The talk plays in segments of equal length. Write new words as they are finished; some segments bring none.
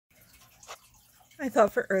I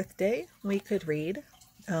thought for Earth Day we could read,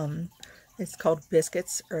 it's called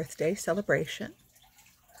Biscuit's Earth Day Celebration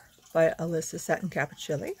by Alyssa, Satin,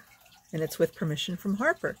 Capucilli, and it's with permission from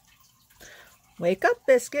Harper. Wake up,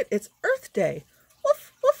 Biscuit, it's Earth Day.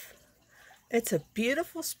 Woof, woof. It's a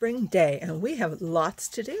beautiful spring day and we have lots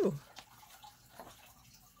to do.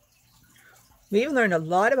 We've learned a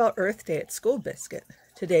lot about Earth Day at school, Biscuit.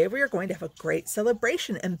 Today we are going to have a great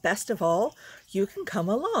celebration and best of all, you can come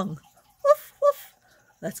along. Woof, woof.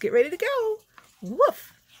 Let's get ready to go.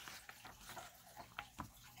 Woof.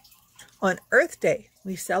 On Earth Day,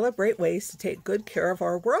 we celebrate ways to take good care of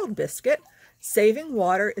our world, Biscuit. Saving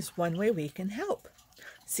water is one way we can help.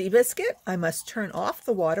 See, Biscuit, I must turn off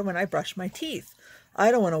the water when I brush my teeth.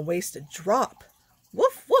 I don't want to waste a drop.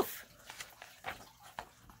 Woof, woof.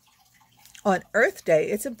 On Earth Day,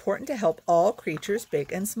 it's important to help all creatures,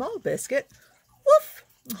 big and small, Biscuit. Woof.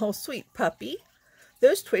 Oh, sweet puppy.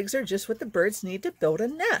 Those twigs are just what the birds need to build a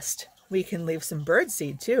nest. We can leave some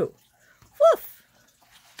birdseed, too. Woof.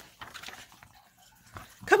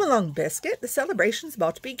 Come along, Biscuit. The celebration's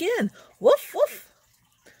about to begin. Woof, woof.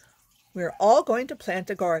 We're all going to plant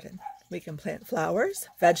a garden. We can plant flowers,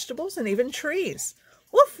 vegetables, and even trees.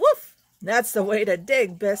 Woof, woof. That's the way to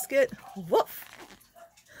dig, Biscuit. Woof.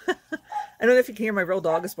 I don't know if you can hear my real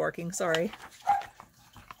dog is barking. Sorry.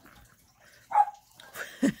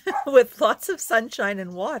 With lots of sunshine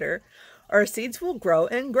and water, our seeds will grow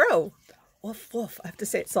and grow. Woof, woof. I have to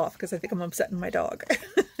say it soft because I think I'm upsetting my dog.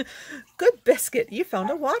 Good, Biscuit. You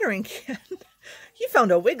found a watering can. You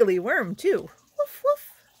found a wiggly worm, too. Woof,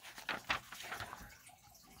 woof.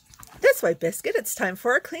 This way, Biscuit. It's time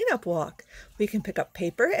for our cleanup walk. We can pick up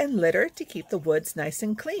paper and litter to keep the woods nice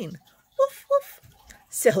and clean. Woof, woof.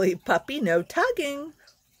 Silly puppy, no tugging.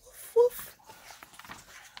 Woof, woof.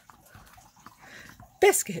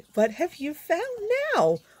 Biscuit, what have you found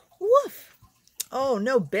now? Woof. Oh,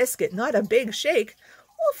 no, Biscuit, not a big shake.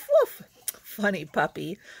 Woof, woof. Funny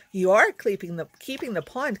puppy. You are keeping the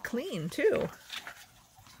pond clean, too.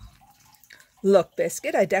 Look,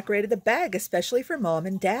 Biscuit, I decorated the bag especially for Mom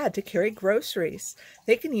and Dad to carry groceries.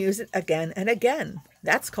 They can use it again and again.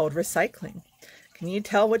 That's called recycling. Can you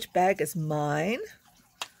tell which bag is mine?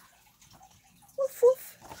 Woof, woof.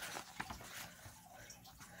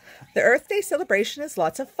 The Earth Day celebration is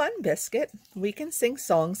lots of fun, Biscuit. We can sing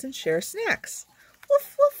songs and share snacks.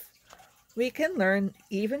 Woof, woof. We can learn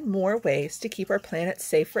even more ways to keep our planet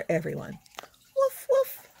safe for everyone. Woof,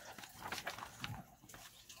 woof.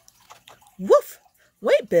 Woof.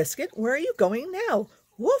 Wait, Biscuit, where are you going now?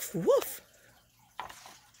 Woof, woof.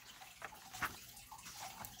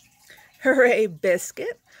 Hooray,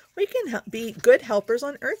 Biscuit. We can be good helpers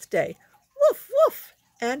on Earth Day. Woof, woof.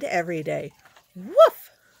 And every day. Woof.